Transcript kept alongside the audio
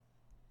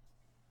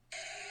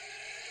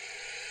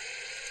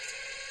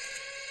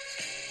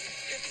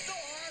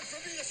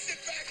sit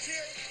back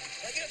here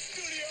in this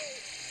studio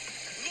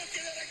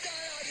looking at a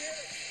guy out here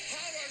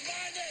hollering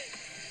my name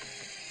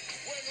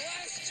when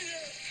last year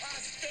I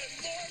spent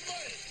more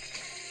money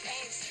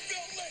on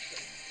spilled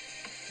liquor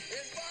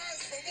in bars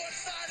from one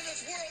side of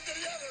this world to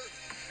the other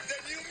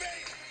than you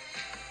made.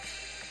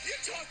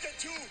 You're talking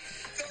to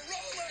the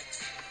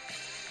Rolex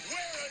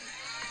wearing,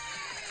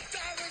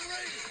 diamond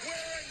ring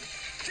wearing,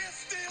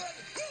 kiss stealing,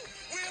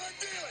 wheeling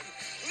dealing,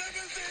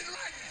 limousine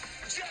riding,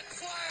 jet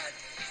flying,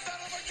 son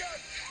of a gun,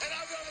 and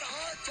I'm having a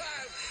hard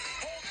time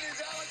holding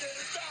these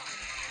alligators down.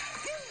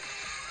 Woo!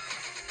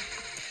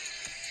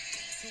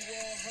 To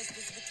all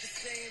hustlers with the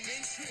same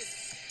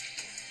interests,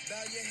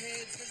 bow your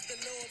heads as the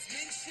Lord's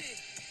mention.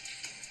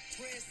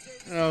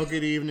 Oh,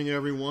 good evening,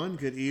 everyone.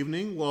 Good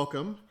evening.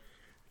 Welcome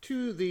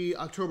to the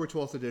October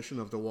 12th edition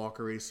of the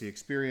Walker AC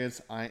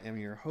Experience. I am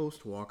your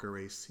host, Walker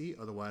AC,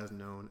 otherwise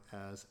known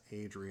as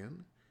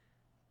Adrian.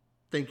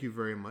 Thank you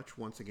very much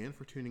once again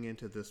for tuning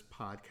into this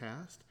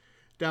podcast,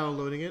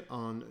 downloading it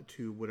on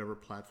to whatever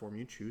platform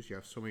you choose. You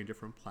have so many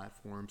different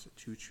platforms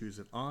to choose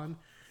it on.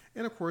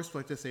 And of course, I'd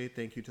like to say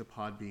thank you to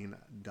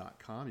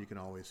podbean.com. You can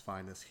always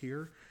find us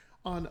here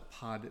on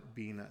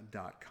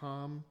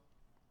podbean.com.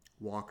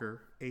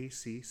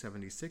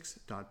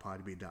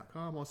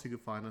 WalkerAC76.podbean.com. Also, you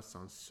can find us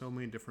on so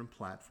many different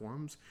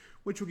platforms,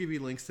 which will give you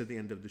links to the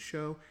end of the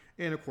show.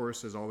 And of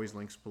course, there's always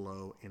links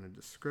below in the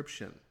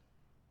description.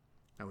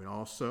 Now, we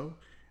also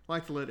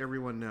like to let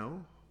everyone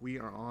know we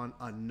are on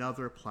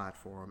another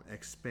platform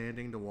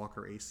expanding the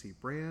Walker AC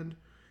brand.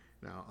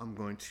 Now, I'm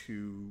going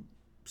to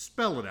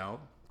spell it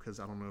out because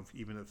I don't know if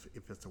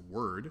it's a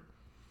word.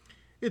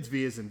 It's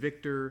V as in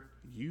Victor,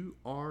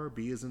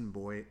 URB as in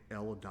boy,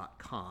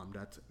 L.com.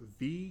 That's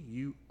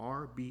VURBL.com.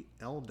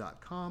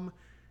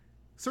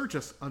 Search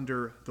us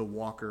under the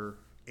Walker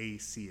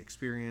AC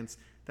Experience.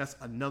 That's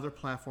another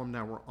platform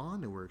that we're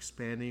on and we're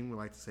expanding. We'd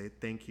like to say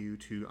thank you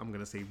to, I'm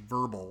going to say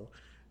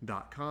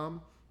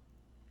verbal.com.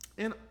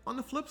 And on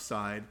the flip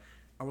side,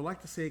 I would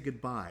like to say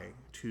goodbye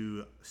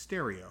to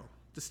Stereo,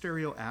 the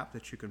Stereo app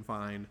that you can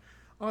find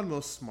on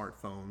most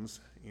smartphones,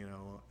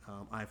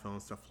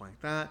 iPhones, stuff like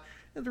that.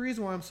 And the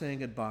reason why I'm saying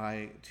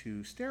goodbye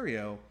to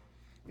Stereo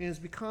is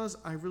because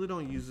I really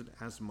don't use it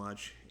as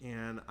much,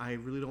 and I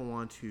really don't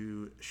want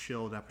to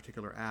shill that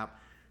particular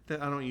app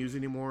that I don't use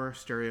anymore.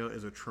 Stereo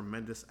is a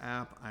tremendous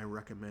app. I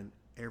recommend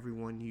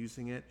everyone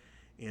using it.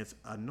 It's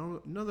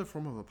another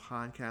form of a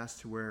podcast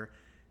to where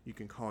you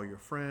can call your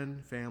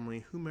friend,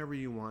 family, whomever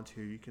you want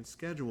to. You can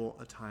schedule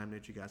a time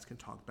that you guys can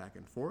talk back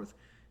and forth.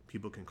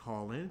 People can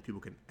call in,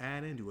 people can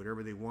add in, do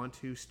whatever they want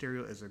to.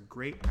 Stereo is a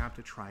great app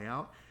to try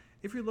out.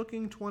 If you're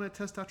looking to want to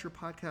test out your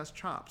podcast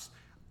chops,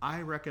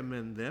 I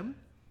recommend them,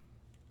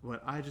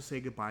 but I just say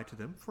goodbye to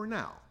them for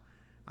now.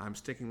 I'm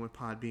sticking with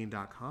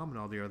podbean.com and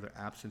all the other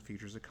apps and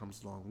features that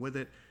comes along with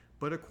it.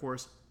 But of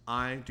course,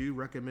 I do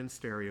recommend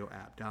Stereo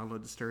app.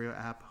 Download the Stereo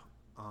app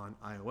on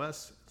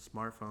iOS,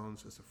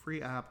 smartphones. It's a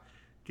free app.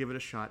 Give it a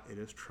shot. It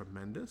is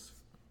tremendous.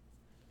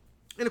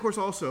 And of course,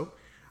 also,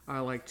 I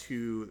like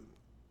to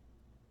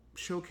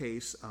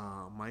showcase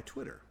my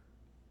Twitter.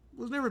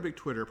 Was never a big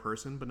Twitter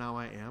person, but now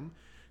I am,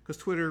 because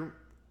Twitter,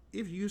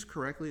 if used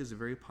correctly, is a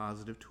very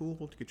positive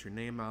tool to get your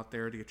name out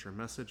there, to get your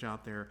message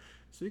out there.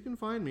 So you can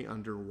find me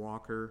under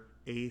Walker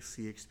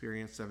AC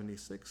Experience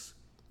 76.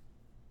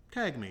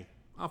 Tag me.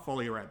 I'll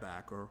follow you right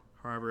back, or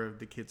however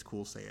the kids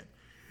cool say it.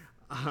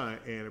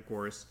 And of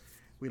course,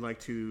 we'd like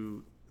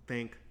to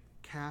thank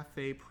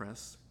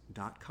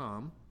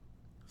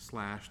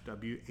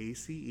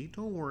cafepress.com/WACE.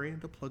 Don't worry,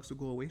 the plugs will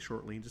go away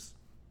shortly. Just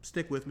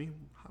stick with me.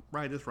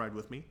 Ride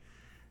with me.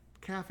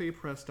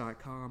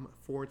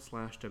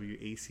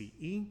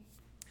 cafepress.com/WACE.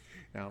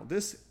 Now,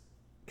 this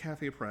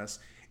Cafe Press,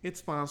 it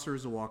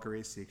sponsors the Walker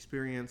AC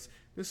Experience.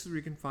 This is where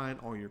you can find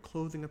all your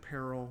clothing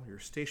apparel, your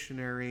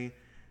stationery,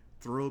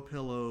 throw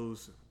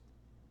pillows,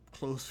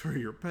 clothes for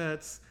your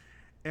pets,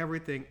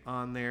 everything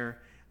on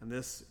there. And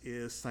this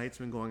site's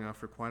been going on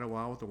for quite a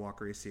while with the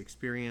Walker AC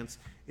Experience.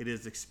 It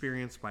is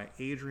experienced by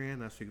Adrian.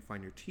 That's where you can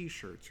find your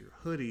t-shirts, your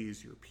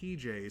hoodies, your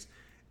PJs,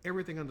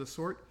 everything of the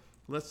sort.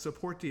 Let's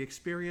support the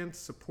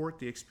experience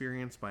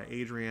by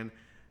Adrian,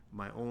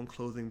 my own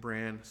clothing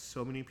brand.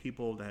 So many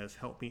people that has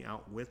helped me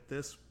out with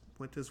this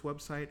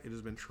website. It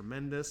has been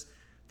tremendous.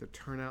 The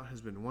turnout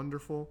has been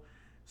wonderful.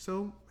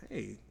 So,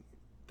 hey,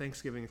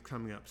 Thanksgiving is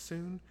coming up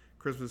soon.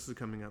 Christmas is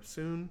coming up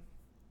soon.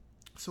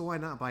 So why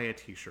not buy a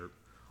t-shirt?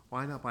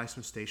 Why not buy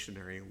some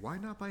stationery? Why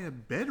not buy a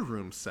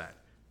bedroom set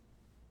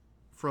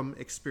from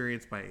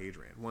Experience by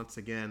Adrian? Once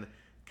again,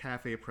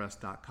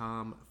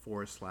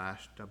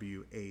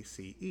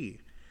 cafepress.com/WACE.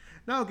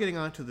 Now getting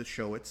on to the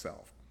show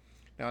itself.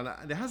 Now,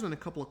 there has been a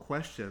couple of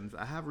questions.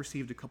 I have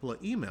received a couple of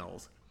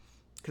emails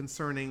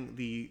concerning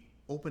the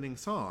opening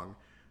song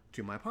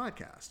to my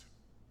podcast.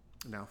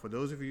 Now, for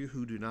those of you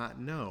who do not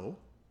know,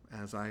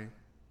 as I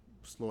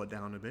slow it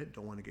down a bit,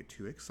 don't want to get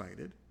too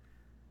excited,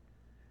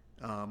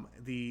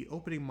 the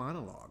opening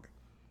monologue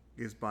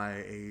is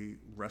by a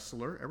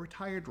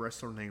retired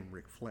wrestler named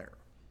Ric Flair.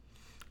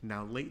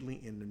 Now,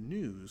 lately in the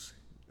news,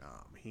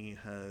 he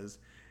has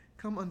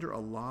come under a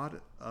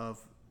lot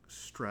of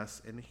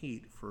stress and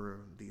heat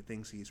for the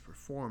things he's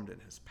performed in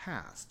his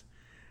past.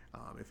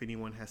 If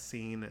anyone has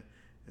seen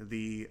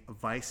the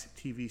Vice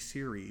TV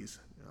series,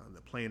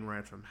 The Plane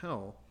Ride from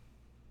Hell,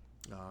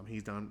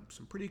 he's done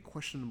some pretty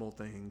questionable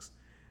things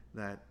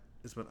that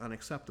has been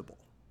unacceptable.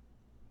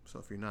 So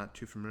if you're not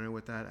too familiar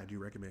with that, I do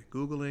recommend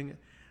Googling.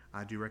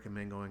 I do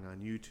recommend going on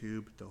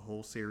YouTube. The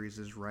whole series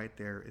is right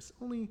there. It's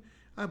only,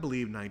 I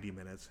believe, 90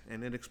 minutes,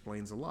 and it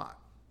explains a lot.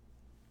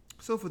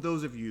 So for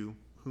those of you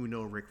who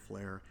know Ric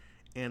Flair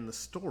and the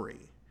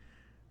story,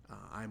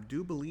 I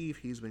do believe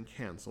he's been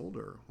canceled,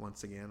 or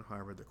once again,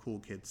 however the cool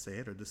kids say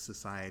it, or the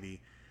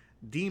society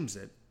deems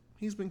it,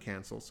 he's been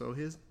canceled, so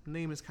his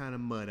name is kind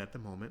of mud at the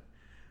moment.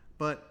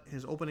 But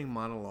his opening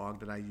monologue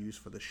that I use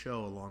for the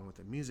show, along with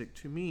the music,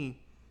 to me,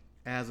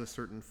 adds a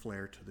certain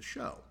flair to the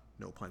show,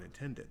 no pun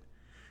intended.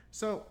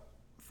 So,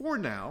 for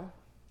now,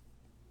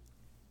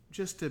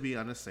 just to be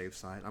on the safe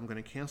side, I'm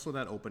going to cancel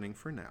that opening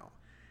for now.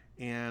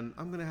 And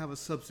I'm going to have a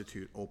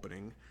substitute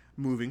opening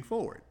moving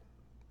forward.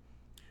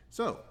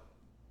 So,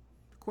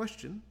 the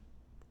question,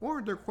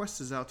 or the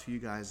request is out to you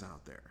guys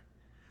out there.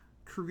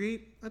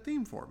 Create a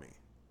theme for me.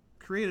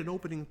 Create an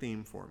opening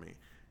theme for me.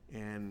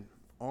 And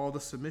all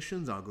the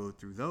submissions, I'll go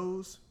through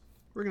those.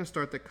 We're going to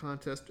start the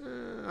contest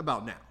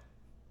about now.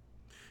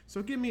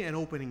 So give me an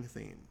opening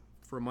theme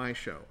for my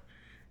show.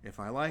 If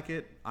I like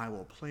it, I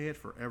will play it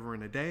forever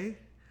and a day.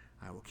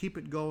 I will keep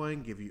it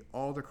going, give you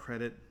all the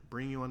credit,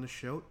 bring you on the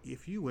show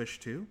if you wish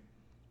to.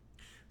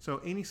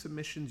 So any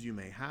submissions you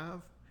may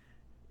have,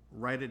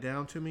 write it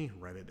down to me.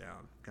 Write it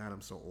down. God,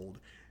 I'm so old.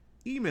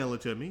 Email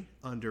it to me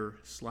under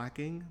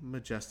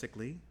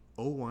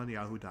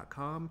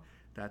slackingmajestically01yahoo.com.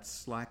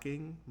 That's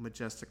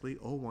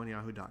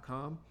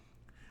slackingmajestically01yahoo.com.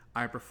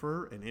 I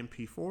prefer an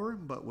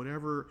MP4, but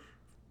whatever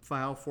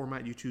file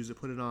format you choose to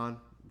put it on,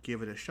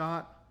 give it a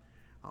shot.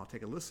 I'll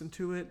take a listen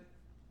to it,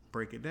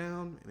 break it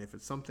down, and if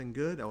it's something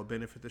good that will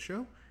benefit the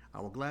show,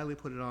 I will gladly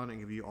put it on and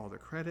give you all the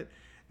credit.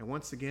 And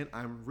once again,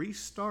 I'm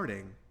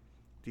restarting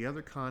the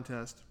other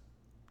contest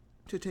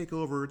to take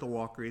over the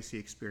Walker AC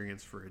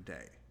experience for a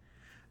day.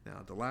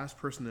 Now, the last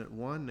person that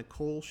won,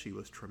 Nicole, she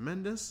was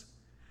tremendous.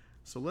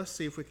 So let's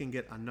see if we can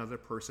get another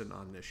person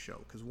on this show.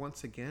 Because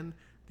once again,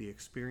 the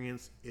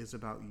experience is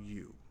about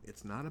you.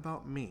 It's not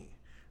about me.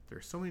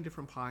 There's so many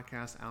different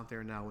podcasts out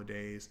there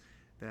nowadays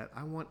that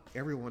I want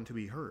everyone to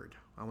be heard.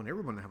 I want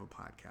everyone to have a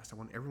podcast. I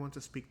want everyone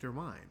to speak their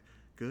mind.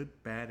 Good,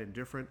 bad, and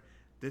different.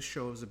 This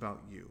show is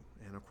about you.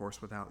 And of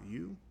course, without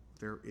you,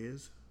 there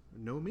is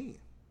no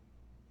me.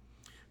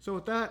 So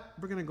with that,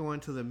 we're going to go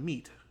into the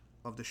meat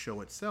of the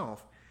show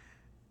itself.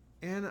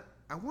 And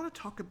I want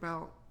to talk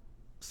about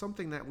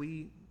something that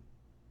we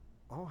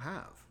all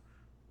have,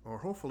 or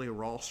hopefully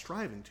we're all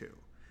striving to,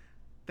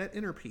 that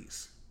inner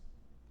peace.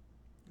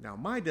 Now,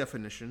 my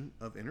definition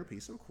of inner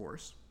peace, of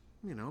course,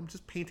 I'm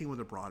just painting with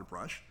a broad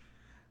brush.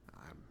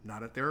 I'm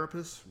not a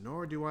therapist,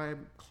 nor do I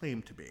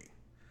claim to be.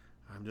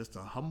 I'm just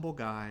a humble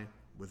guy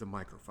with a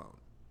microphone.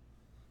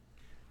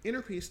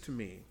 Inner peace to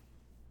me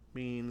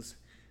means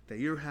that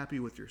you're happy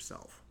with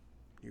yourself.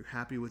 You're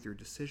happy with your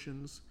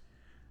decisions.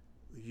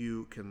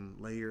 You can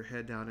lay your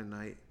head down at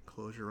night,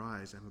 close your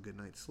eyes, and have a good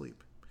night's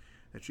sleep.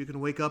 That you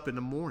can wake up in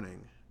the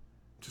morning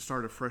to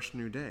start a fresh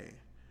new day.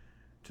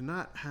 To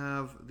not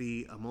have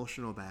the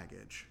emotional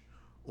baggage,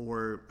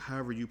 or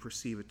however you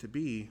perceive it to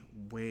be,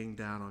 weighing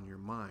down on your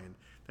mind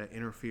that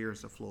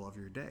interferes the flow of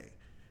your day.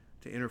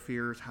 To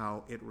interferes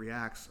how it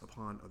reacts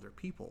upon other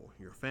people,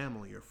 your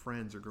family, your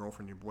friends, your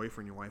girlfriend, your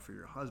boyfriend, your wife, or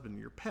your husband,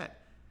 your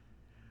pet.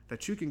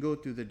 That you can go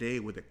through the day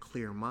with a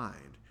clear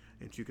mind,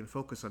 and you can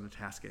focus on the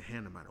task at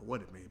hand no matter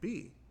what it may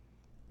be.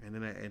 And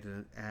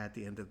then at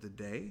the end of the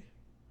day,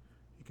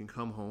 you can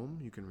come home,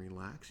 you can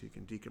relax, you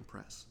can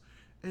decompress,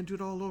 and do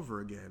it all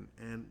over again,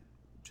 and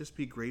just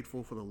be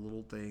grateful for the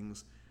little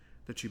things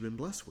that you've been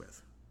blessed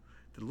with.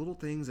 The little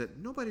things that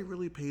nobody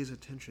really pays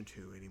attention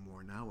to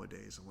anymore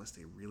nowadays unless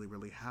they really,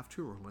 really have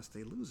to, or unless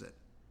they lose it.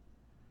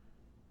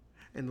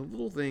 And the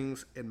little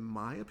things, in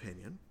my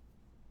opinion,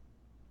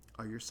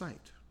 are your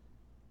sight,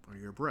 or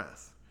your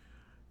breath,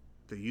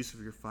 the use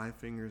of your 5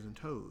 fingers and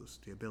toes,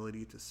 the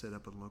ability to sit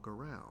up and look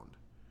around,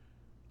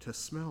 to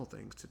smell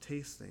things, to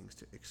taste things,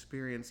 to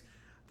experience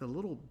the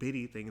little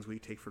bitty things we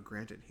take for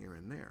granted here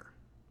and there.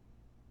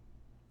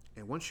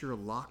 And once you're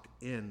locked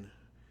in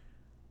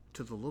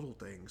to the little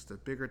things, the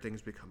bigger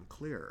things become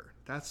clearer.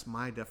 That's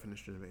my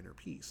definition of inner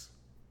peace.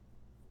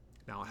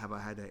 Now, have I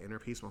had that inner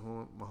peace my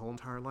whole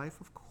entire life?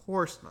 Of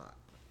course not.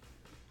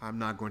 I'm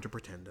not going to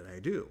pretend that I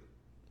do.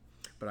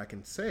 But I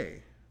can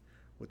say,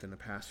 within the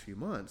past few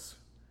months,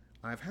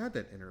 I've had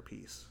that inner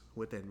peace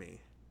within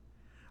me.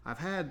 I've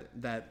had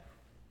that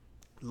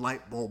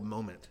light bulb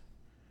moment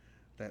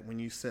that when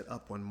you sit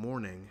up one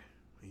morning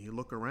and you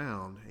look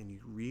around and you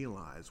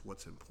realize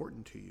what's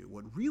important to you,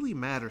 what really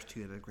matters to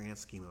you in the grand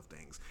scheme of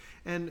things.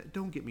 And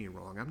don't get me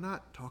wrong, I'm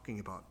not talking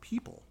about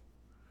people.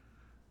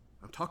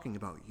 I'm talking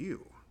about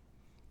you.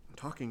 I'm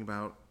talking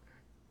about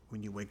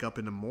when you wake up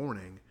in the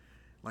morning,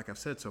 like I've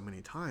said so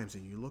many times,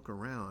 and you look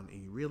around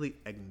and you really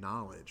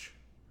acknowledge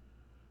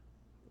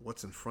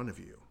what's in front of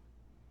you.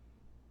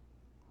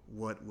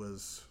 what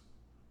was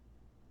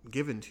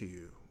given to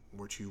you,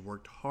 what you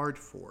worked hard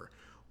for,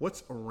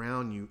 what's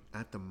around you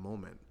at the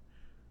moment,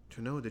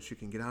 to know that you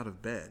can get out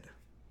of bed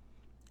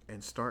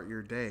and start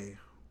your day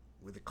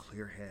with a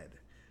clear head,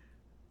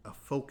 a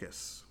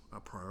focus, a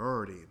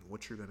priority in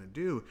what you're going to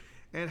do,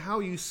 and how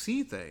you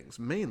see things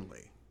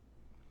mainly.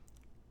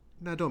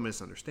 Now, don't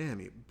misunderstand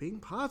me. Being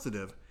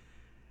positive,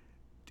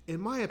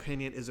 in my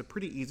opinion, is a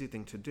pretty easy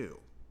thing to do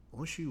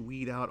once you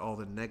weed out all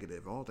the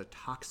negative, all the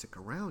toxic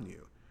around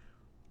you,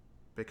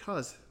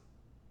 because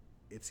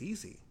it's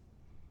easy.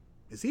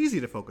 It's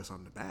easy to focus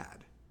on the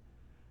bad.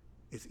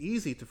 It's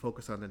easy to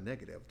focus on the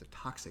negative, the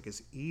toxic.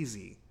 It's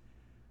easy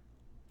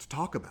to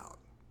talk about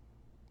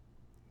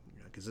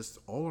because it's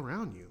all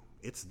around you.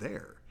 It's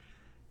there.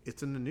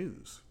 It's in the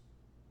news.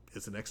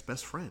 It's an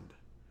ex-best friend.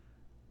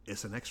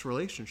 It's an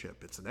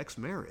ex-relationship. It's an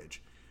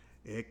ex-marriage.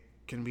 It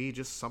can be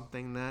just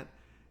something that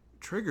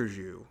triggers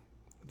you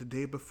the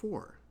day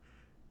before.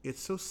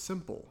 It's so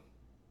simple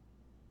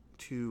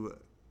to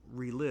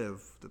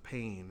relive the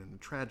pain and the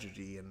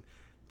tragedy and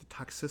the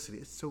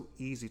toxicity. It's so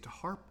easy to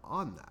harp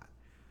on that.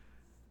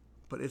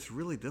 But it's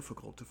really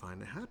difficult to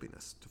find the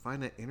happiness, to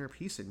find that inner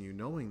peace in you,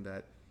 knowing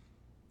that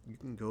you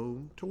can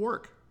go to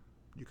work,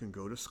 you can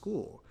go to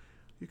school,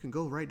 you can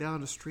go right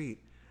down the street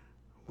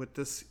with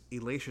this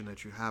elation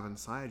that you have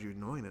inside you,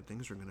 knowing that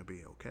things are going to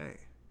be okay.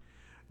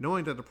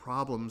 Knowing that the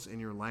problems in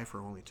your life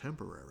are only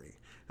temporary,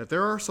 that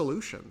there are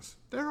solutions.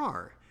 There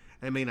are.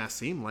 It may not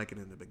seem like it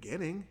in the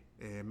beginning.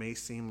 It may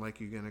seem like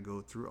you're going to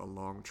go through a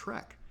long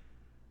trek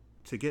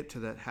to get to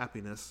that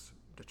happiness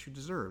that you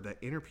deserve, that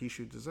inner peace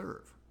you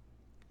deserve.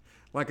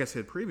 Like I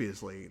said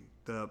previously,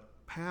 the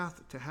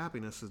path to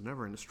happiness is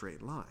never in a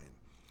straight line.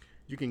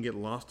 You can get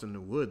lost in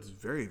the woods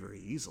very, very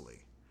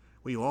easily.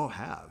 We all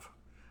have.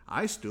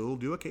 I still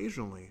do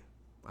occasionally.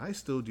 I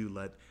still do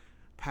let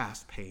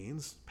past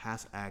pains,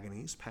 past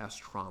agonies,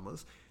 past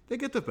traumas, they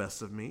get the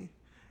best of me,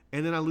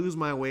 and then I lose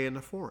my way in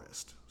the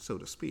forest, so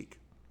to speak.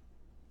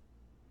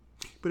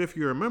 But if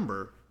you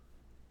remember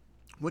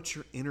what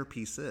your inner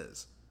peace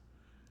is,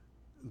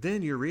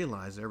 then you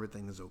realize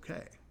everything is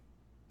okay.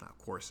 Now, of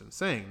course, in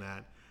saying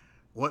that,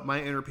 what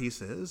my inner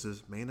peace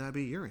is may not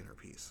be your inner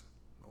peace,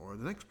 or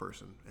the next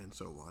person, and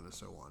so on and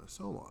so on and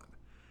so on.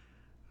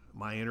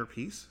 My inner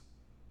peace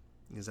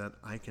is that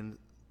I can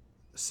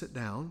sit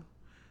down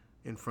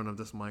in front of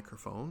this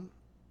microphone,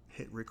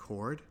 hit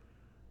record,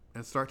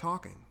 and start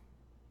talking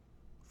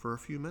for a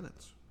few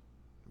minutes,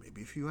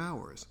 maybe a few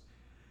hours,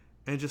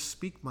 and just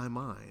speak my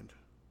mind,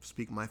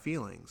 speak my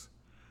feelings,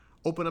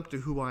 open up to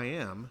who I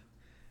am,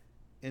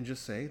 and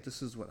just say,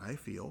 this is what I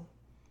feel.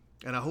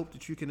 And I hope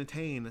that you can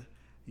attain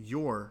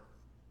your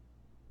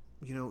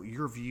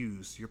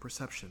views, your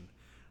perception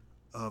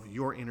of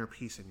your inner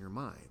peace in your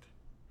mind.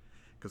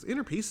 Because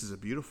inner peace is a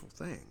beautiful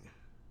thing.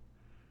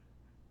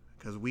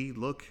 Because we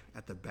look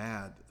at the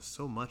bad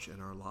so much in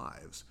our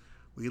lives.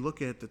 We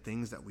look at the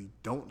things that we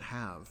don't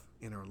have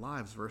in our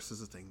lives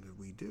versus the things that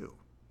we do.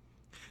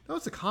 Now,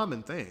 it's a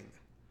common thing.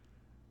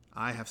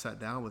 I have sat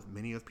down with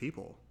many of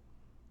people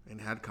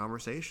and had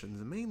conversations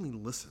and mainly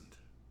listened.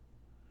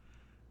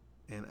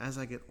 And as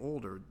I get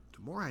older,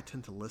 the more I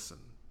tend to listen.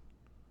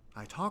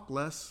 I talk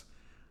less,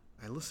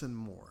 I listen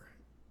more.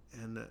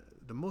 And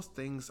the most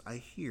things I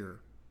hear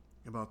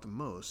about the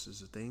most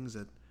is the things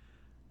that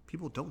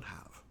people don't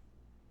have.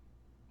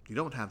 You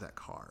don't have that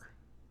car,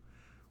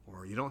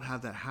 or you don't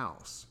have that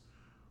house,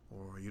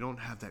 or you don't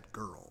have that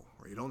girl,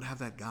 or you don't have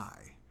that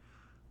guy,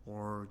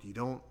 or you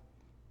don't,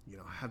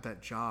 have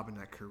that job and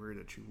that career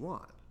that you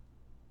want.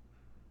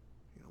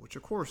 Which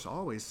of course I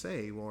always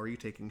say, well, are you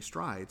taking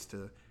strides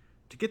to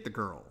get the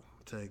girl,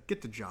 to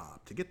get the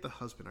job, to get the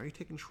husband? Are you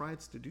taking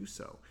strides to do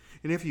so?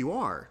 And if you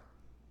are,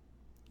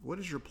 what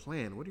is your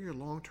plan? What are your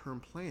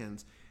long-term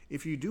plans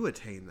if you do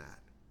attain that?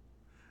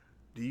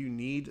 Do you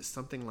need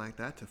something like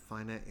that to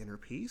find that inner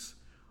peace?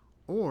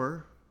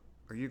 Or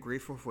are you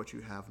grateful for what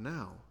you have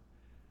now?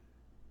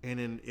 And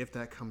then if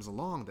that comes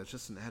along, that's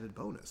just an added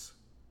bonus.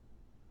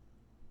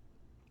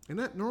 And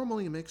that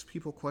normally makes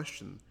people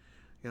question,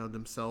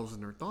 themselves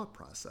and their thought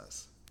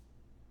process.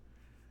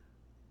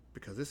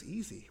 Because it's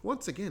easy.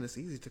 Once again, it's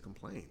easy to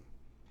complain.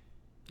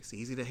 It's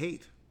easy to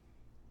hate.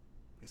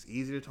 It's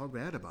easy to talk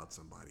bad about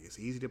somebody. It's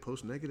easy to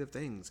post negative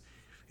things.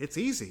 It's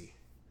easy.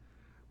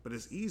 But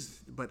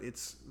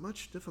it's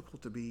much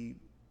difficult to be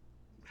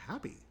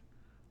happy,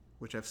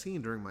 which I've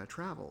seen during my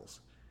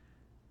travels.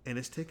 And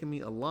it's taken me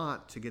a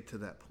lot to get to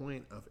that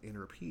point of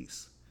inner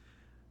peace.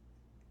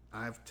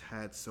 I've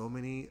had so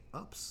many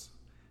ups.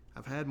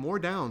 I've had more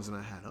downs than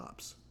I had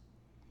ups.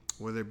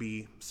 Whether it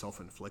be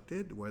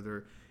self-inflicted,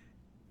 whether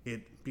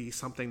it be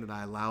something that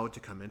I allowed to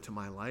come into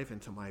my life,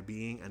 into my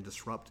being, and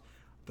disrupt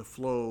the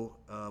flow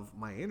of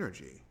my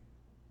energy.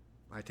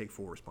 I take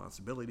full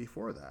responsibility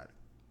for that.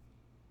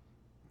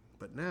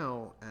 But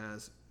now,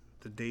 as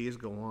the days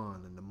go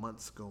on and the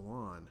months go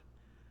on,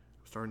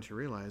 I'm starting to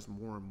realize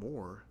more and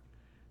more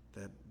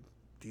that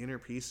the inner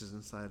peace is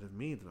inside of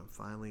me, that I'm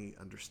finally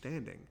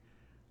understanding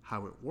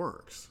how it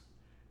works.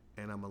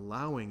 And I'm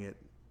allowing it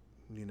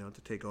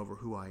to take over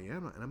who I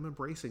am, and I'm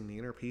embracing the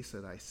inner peace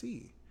that I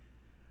see.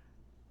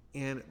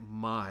 And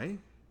my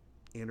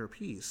inner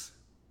peace,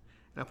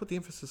 and I put the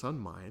emphasis on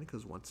mine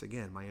because once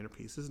again, my inner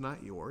peace is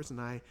not yours, and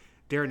I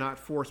dare not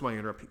force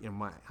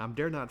I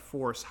dare not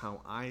force how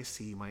I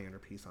see my inner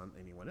peace on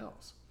anyone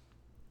else.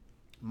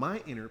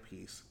 My inner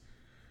peace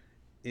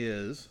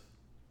is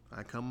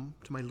I come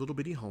to my little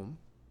bitty home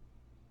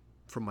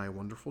from my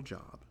wonderful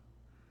job,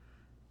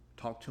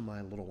 talk to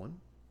my little one,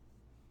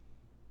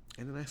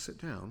 and then I sit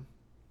down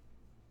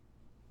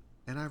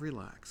and I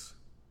relax.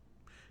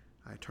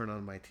 I turn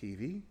on my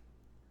TV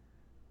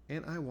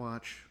and I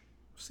watch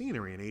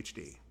scenery in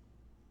HD.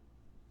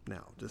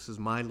 Now, this is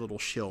my little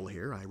shill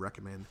here. I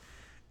recommend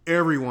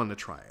everyone to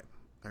try it.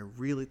 I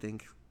really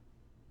think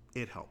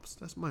it helps.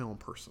 That's my own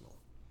personal.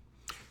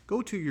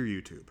 Go to your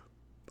YouTube.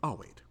 I'll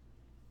wait.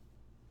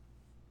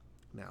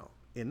 Now,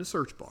 in the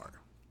search bar,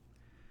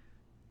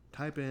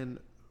 type in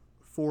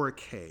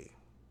 4K.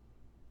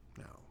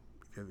 Now,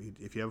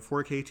 if you have a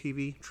 4K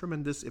TV,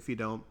 tremendous. If you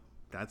don't,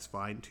 that's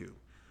fine too.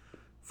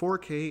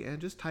 4K, and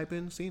just type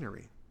in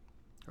scenery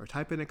or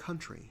type in a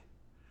country,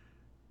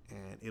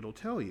 and it'll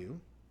tell you,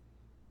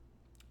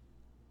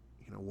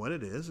 what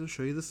it is and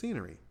show you the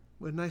scenery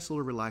with nice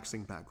little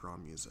relaxing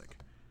background music.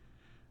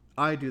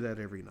 I do that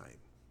every night,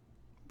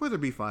 whether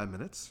it be 5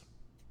 minutes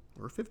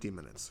or 50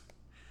 minutes.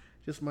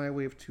 Just my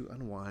way to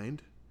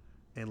unwind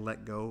and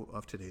let go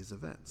of today's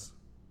events.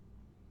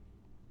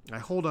 I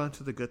hold on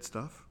to the good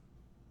stuff.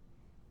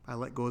 I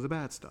let go of the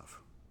bad stuff.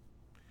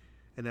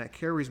 And that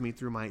carries me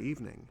through my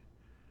evening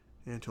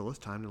until it's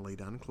time to lay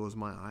down and close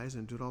my eyes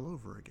and do it all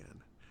over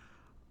again.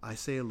 I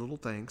say a little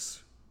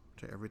thanks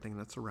to everything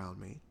that's around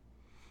me.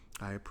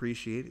 I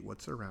appreciate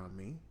what's around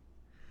me.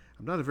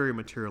 I'm not a very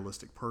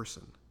materialistic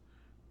person,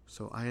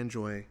 so I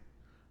enjoy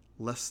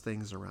less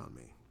things around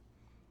me,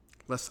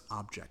 less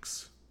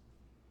objects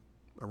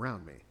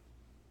around me,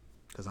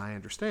 because I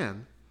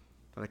understand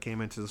that I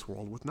came into this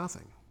world with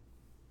nothing.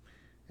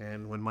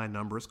 And when my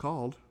number is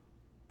called,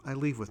 I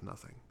leave with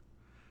nothing.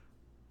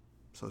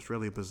 So it's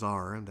really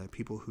bizarre that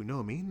people who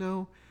know me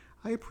know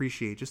I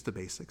appreciate just the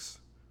basics.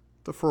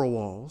 The four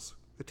walls,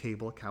 a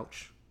table, a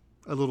couch,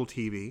 a little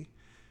TV,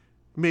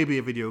 maybe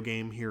a video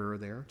game here or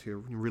there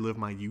to relive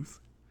my youth.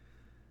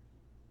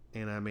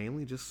 And I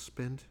mainly just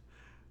spend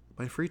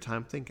my free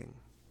time thinking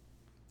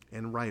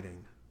and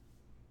writing.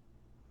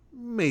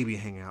 Maybe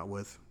hang out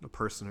with a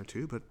person or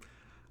two, but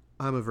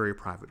I'm a very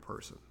private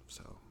person,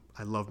 so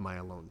I love my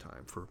alone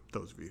time, for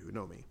those of you who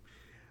know me.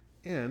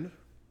 And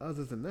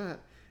other than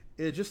that,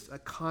 it's just a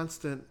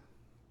constant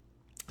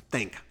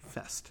think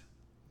fest.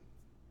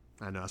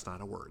 I know it's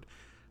not a word,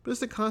 but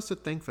it's a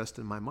constant think fest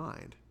in my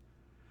mind.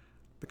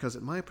 Because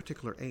at my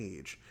particular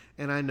age,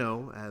 and I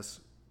know as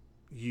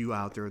you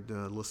out there,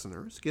 the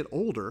listeners, get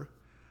older,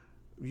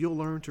 you'll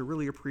learn to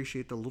really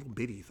appreciate the little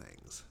bitty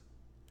things.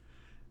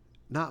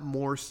 Not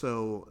more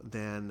so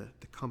than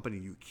the company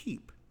you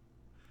keep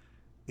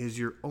is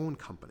your own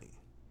company.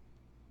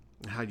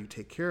 And how you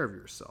take care of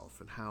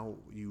yourself and how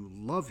you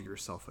love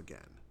yourself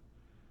again.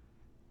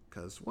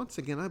 Because once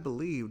again, I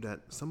believe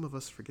that some of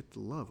us forget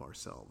to love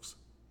ourselves.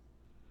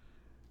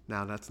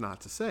 Now, that's not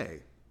to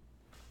say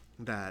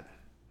that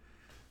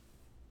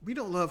we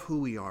don't love who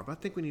we are, but I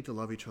think we need to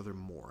love each other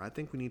more. I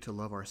think we need to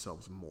love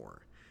ourselves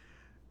more.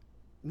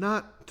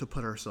 Not to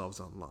put ourselves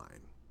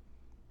online.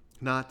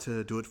 Not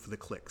to do it for the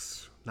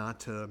clicks. Not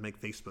to make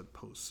Facebook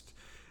posts.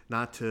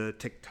 Not to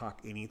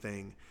TikTok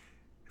anything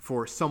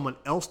for someone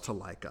else to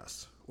like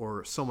us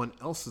or someone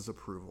else's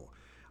approval.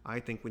 I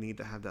think we need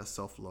to have that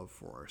self-love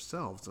for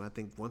ourselves. And I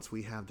think once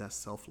we have that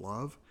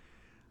self-love,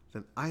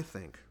 then I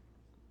think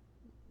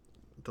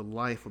the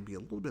life will be a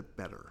little bit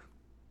better.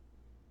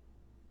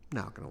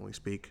 Now, I can only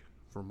speak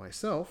for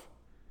myself,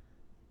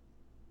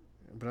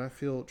 but I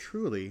feel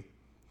truly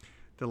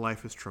that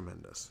life is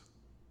tremendous.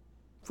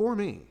 For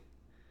me,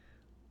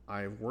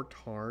 I've worked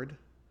hard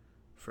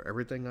for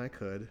everything I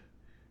could,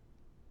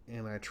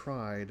 and I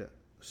tried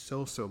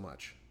so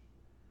much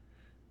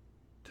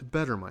to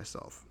better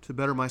myself, to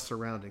better my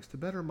surroundings, to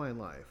better my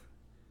life.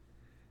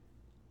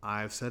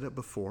 I've said it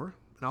before,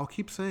 and I'll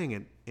keep saying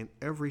it in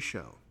every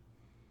show.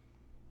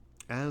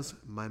 As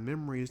my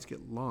memories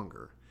get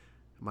longer,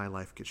 my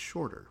life gets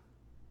shorter.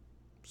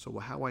 So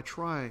how I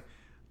try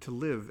to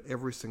live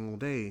every single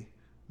day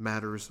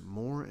matters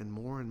more and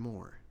more and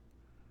more.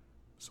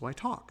 So I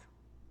talk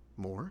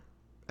more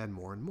and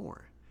more and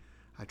more.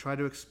 I try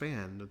to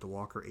expand the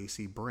Walker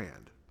AC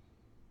brand,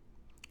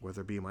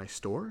 whether it be my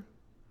store,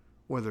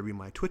 whether it be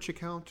my Twitch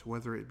account,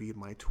 whether it be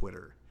my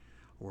Twitter,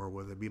 or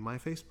whether it be my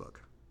Facebook.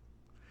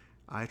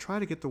 I try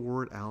to get the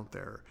word out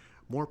there,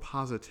 more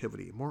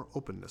positivity, more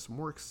openness,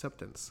 more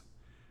acceptance,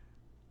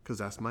 because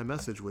that's my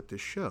message with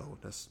this show.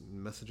 That's the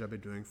message I've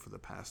been doing for the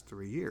past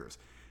 3 years.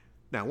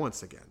 Now,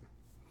 once again,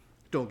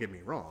 don't get me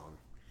wrong.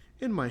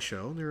 In my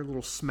show, there are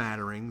little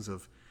smatterings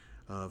of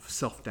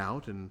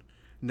self-doubt and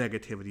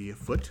negativity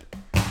afoot,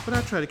 but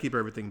I try to keep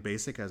everything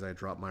basic as I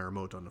drop my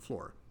remote on the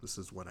floor. This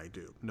is what I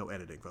do. No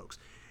editing, folks.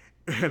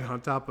 And on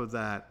top of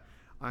that,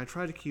 I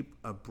try to keep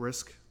a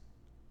brisk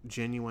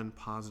genuine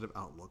positive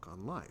outlook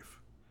on life.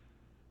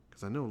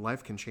 Because I know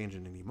life can change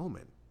in any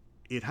moment.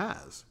 It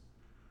has.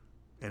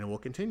 And it will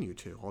continue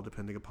to, all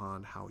depending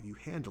upon how you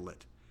handle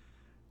it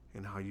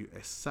and how you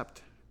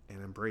accept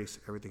and embrace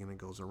everything that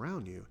goes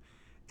around you.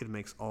 It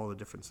makes all the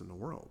difference in the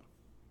world.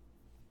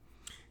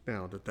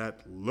 Now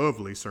that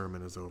lovely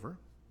sermon is over,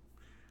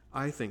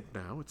 I think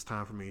now it's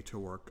time for me to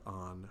work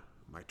on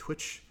my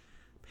Twitch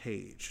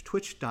page,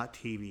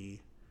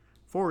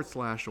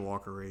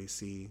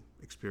 twitch.tv/WalkerAC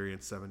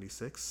Experience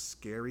 76.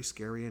 Scary,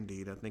 scary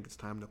indeed. I think it's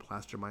time to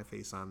plaster my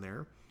face on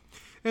there.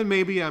 And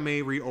maybe I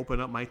may reopen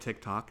up my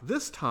TikTok,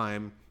 this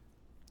time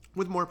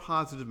with more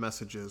positive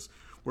messages,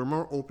 with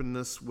more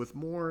openness, with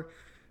more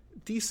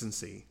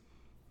decency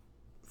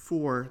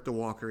for the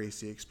Walker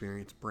AC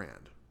Experience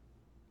brand.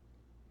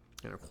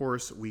 And of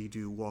course, we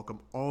do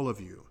welcome all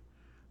of you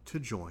to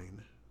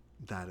join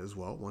that as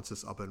well once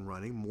it's up and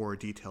running. More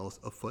details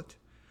afoot.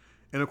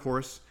 And of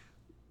course,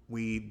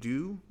 we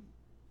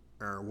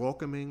are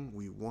welcoming.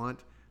 We want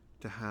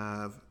to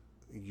have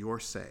your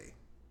say.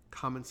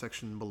 Comment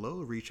section below.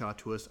 Reach out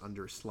to us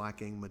under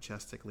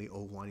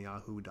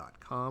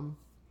slackingmajestically01yahoo.com.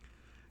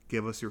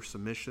 Give us your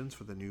submissions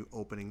for the new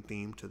opening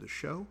theme to the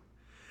show.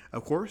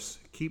 Of course,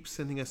 keep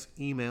sending us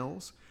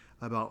emails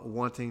about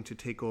wanting to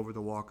take over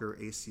the Walker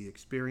AC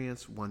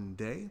Experience one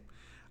day.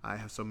 I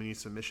have so many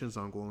submissions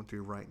I'm going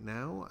through right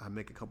now. I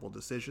make a couple of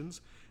decisions.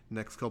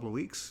 Next couple of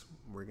weeks,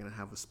 we're going to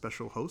have a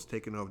special host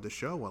taking over the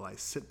show while I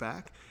sit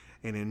back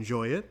and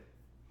enjoy it.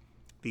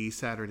 The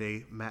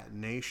Saturday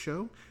matinee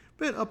show.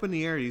 Been up in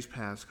the air these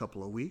past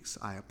couple of weeks.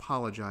 I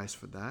apologize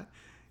for that.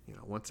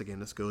 Once again,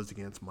 this goes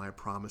against my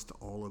promise to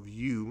all of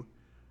you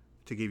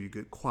to give you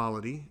good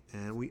quality,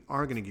 and we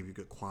are going to give you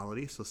good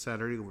quality. So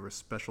Saturday, we have a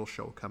special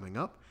show coming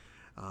up,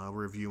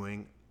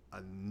 reviewing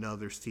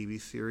another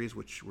TV series,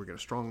 which we're going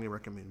to strongly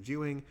recommend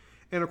viewing.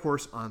 And of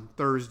course, on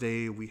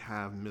Thursday, we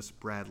have Miss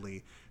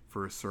Bradley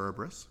for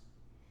Cerberus.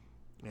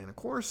 And of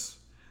course,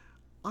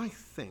 I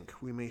think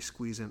we may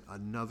squeeze in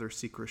another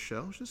secret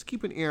show. Just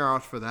keep an ear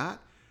out for that,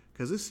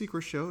 because this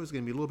secret show is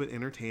going to be a little bit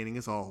entertaining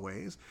as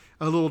always.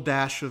 A little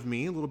dash of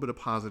me, a little bit of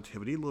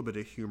positivity, a little bit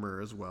of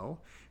humor as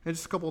well. And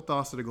just a couple of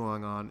thoughts that are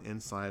going on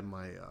inside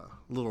my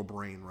little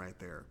brain right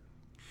there.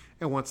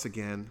 And once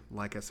again,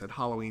 like I said,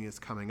 Halloween is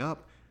coming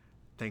up.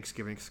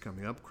 Thanksgiving is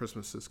coming up.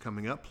 Christmas is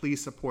coming up.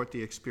 Please support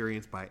the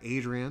experience by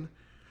Adrian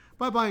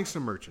by buying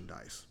some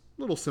merchandise.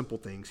 Little simple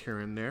things here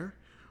and there.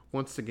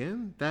 Once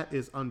again, that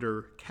is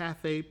under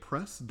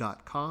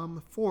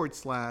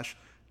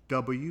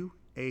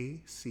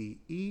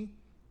cafepress.com/WACE.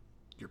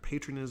 Your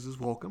patronage is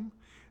welcome.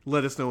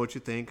 Let us know what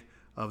you think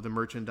of the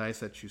merchandise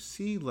that you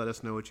see. Let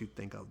us know what you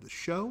think of the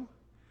show.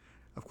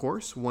 Of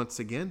course, once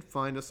again,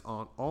 find us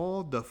on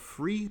all the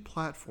free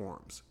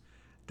platforms.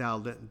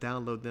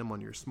 Download them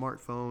on your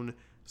smartphone.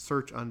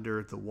 Search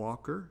under the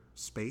Walker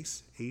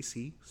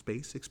AC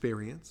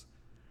Experience.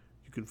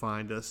 You can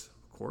find us,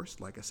 of course,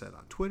 like I said,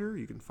 on Twitter.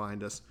 You can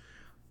find us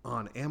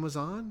on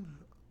Amazon,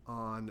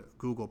 on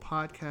Google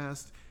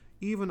Podcast,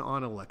 even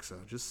on Alexa.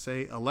 Just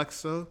say,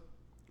 Alexa,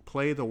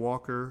 play the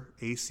Walker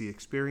AC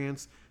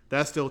Experience.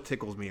 That still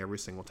tickles me every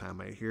single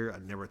time I hear it. I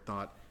never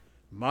thought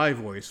my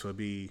voice would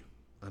be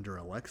under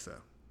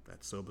Alexa.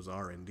 That's so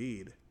bizarre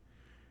indeed.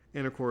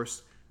 And of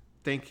course,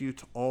 thank you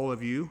to all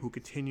of you who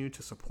continue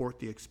to support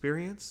the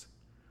experience.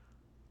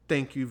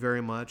 Thank you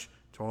very much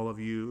to all of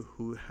you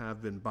who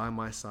have been by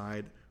my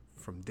side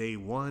from day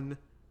one,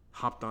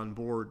 hopped on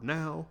board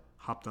now,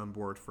 hopped on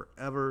board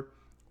forever.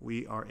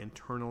 We are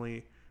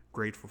eternally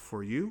grateful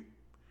for you,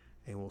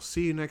 and we'll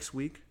see you next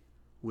week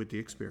with the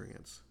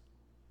experience.